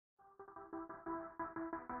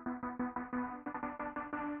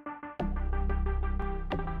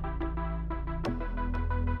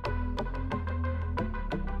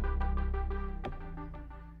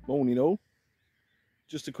Morning all.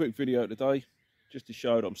 Just a quick video today, just to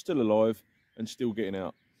show that I'm still alive and still getting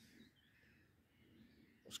out.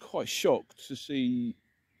 I was quite shocked to see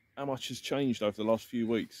how much has changed over the last few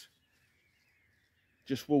weeks.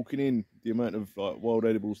 Just walking in, the amount of wild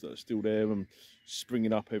edibles that are still there and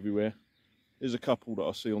springing up everywhere. There's a couple that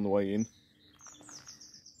I see on the way in.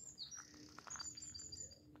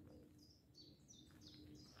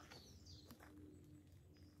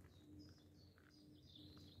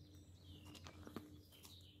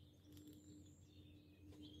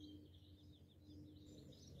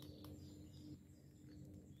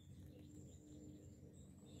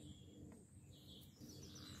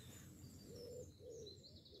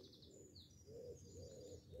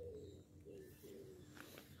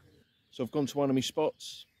 So I've gone to one of my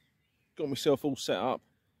spots, got myself all set up,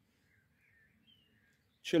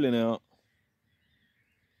 chilling out,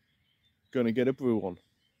 gonna get a brew on.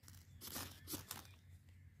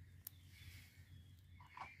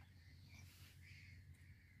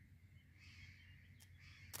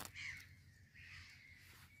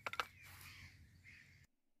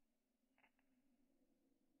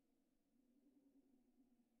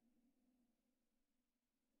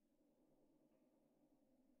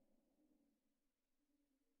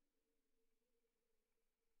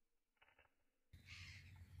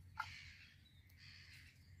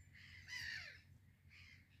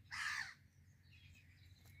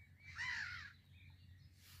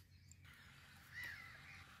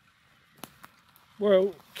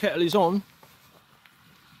 Well, kettle is on.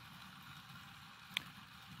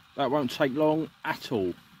 That won't take long at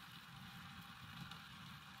all.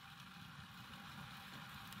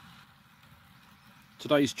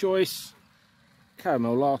 Today's choice,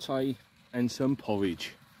 caramel latte and some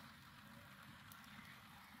porridge.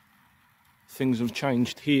 Things have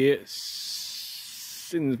changed here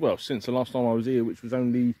since the last time I was here, which was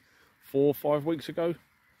only 4 or 5 weeks ago.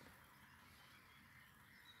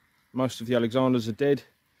 Most of the Alexanders are dead.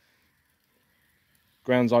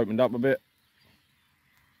 Ground's opened up a bit.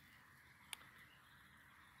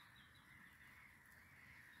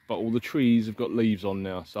 But all the trees have got leaves on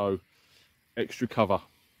now, so extra cover.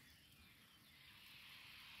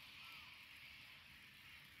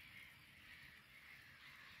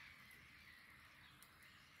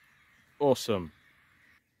 Awesome.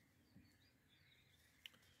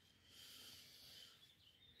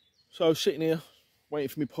 So sitting here, waiting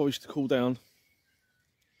for my porridge to cool down,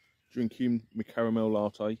 drinking my caramel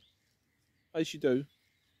latte, as you do.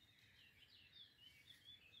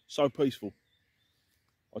 So peaceful.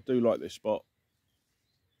 I do like this spot.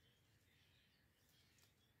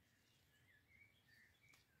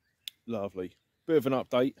 Lovely. Bit of an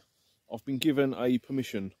update. I've been given a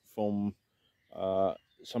permission from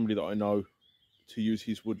somebody that I know to use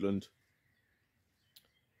his woodland.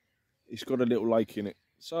 It's got a little lake in it.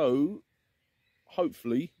 So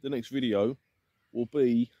hopefully the next video will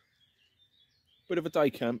be a bit of a day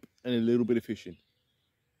camp and a little bit of fishing.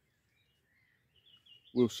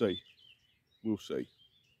 We'll see. We'll see.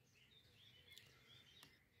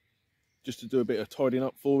 Just to do a bit of tidying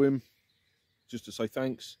up for him, just to say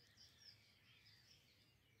thanks.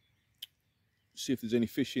 See if there's any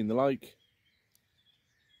fish in the lake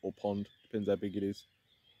or pond, depends how big it is.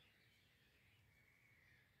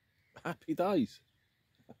 Happy days.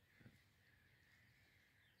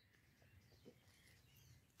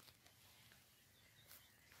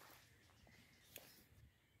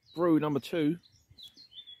 Brew number 2,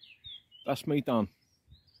 that's me done.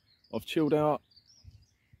 I've chilled out,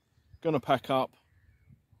 gonna pack up,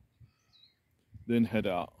 then head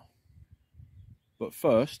out. But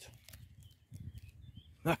first,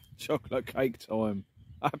 chocolate cake time.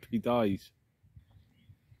 Happy days.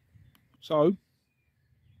 So,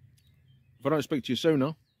 if I don't speak to you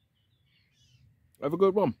sooner, have a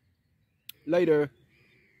good one. Later.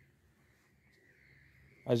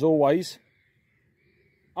 As always,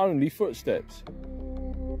 only footsteps.